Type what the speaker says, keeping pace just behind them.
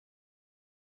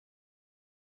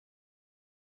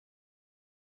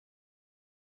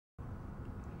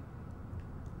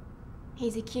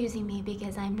He's accusing me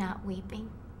because I'm not weeping.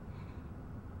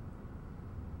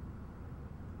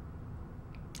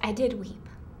 I did weep.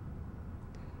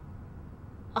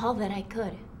 All that I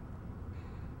could.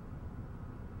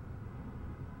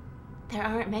 There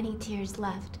aren't many tears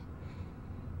left.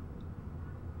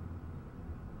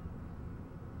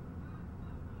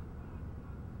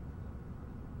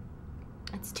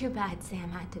 It's too bad Sam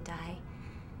had to die.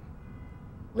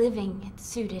 Living, it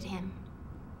suited him.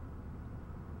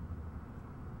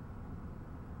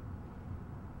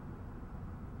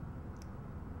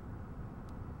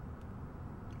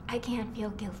 I can't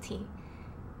feel guilty.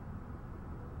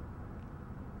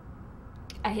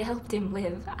 I helped him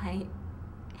live.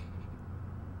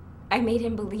 I made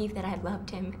him believe that I loved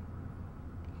him.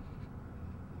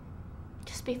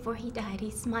 Just before he died,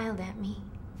 he smiled at me,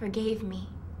 forgave me.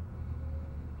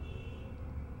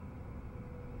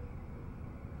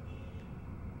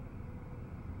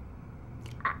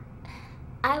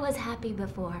 I was happy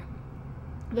before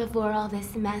all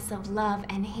this mess of love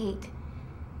and hate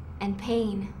and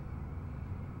pain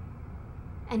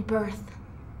and birth.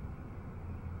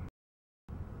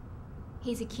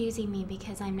 He's accusing me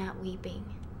because I'm not weeping.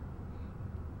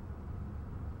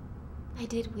 I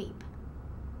did weep.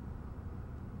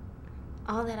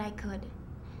 All that I could.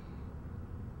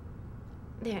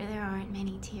 There aren't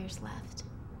many tears left.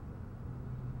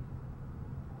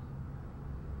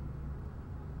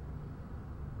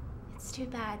 It's too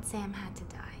bad Sam had to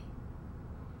die.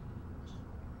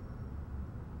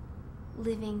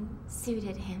 Living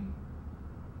suited him.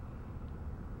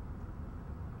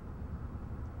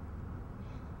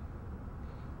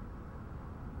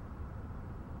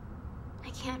 I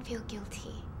can't feel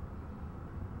guilty.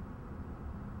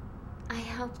 I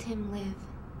helped him live.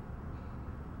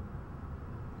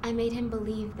 I made him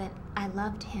believe that I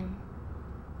loved him.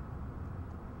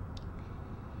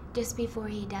 Just before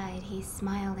he died, he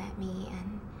smiled at me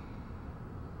and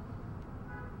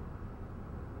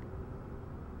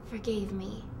forgave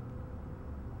me.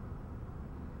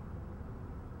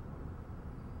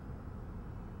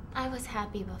 I was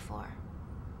happy before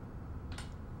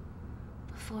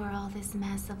all this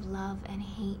mess of love and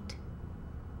hate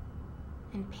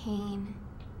and pain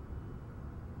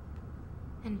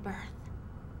and birth.